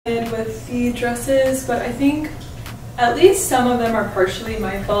with the dresses, but I think at least some of them are partially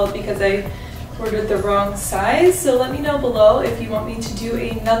my fault because I ordered the wrong size. So let me know below if you want me to do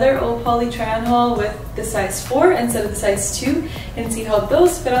another Opoly try-on haul with the size 4 instead of the size 2 and see how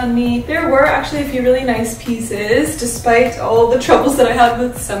those fit on me. There were actually a few really nice pieces despite all the troubles that I had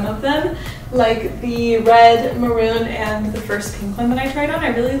with some of them, like the red, maroon, and the first pink one that I tried on.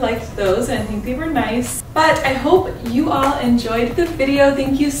 I really liked those and I think they were nice. But I hope you all enjoyed the video.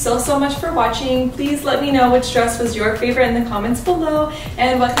 Thank you so much for watching. Please let me know which dress was your favorite in the comments below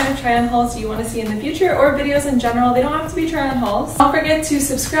and what kind of try-on hauls you want to see in the future, or videos in general. They don't have to be try-on hauls. Don't forget to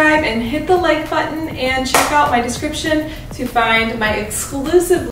subscribe and hit the like button and check out my description to find my exclusive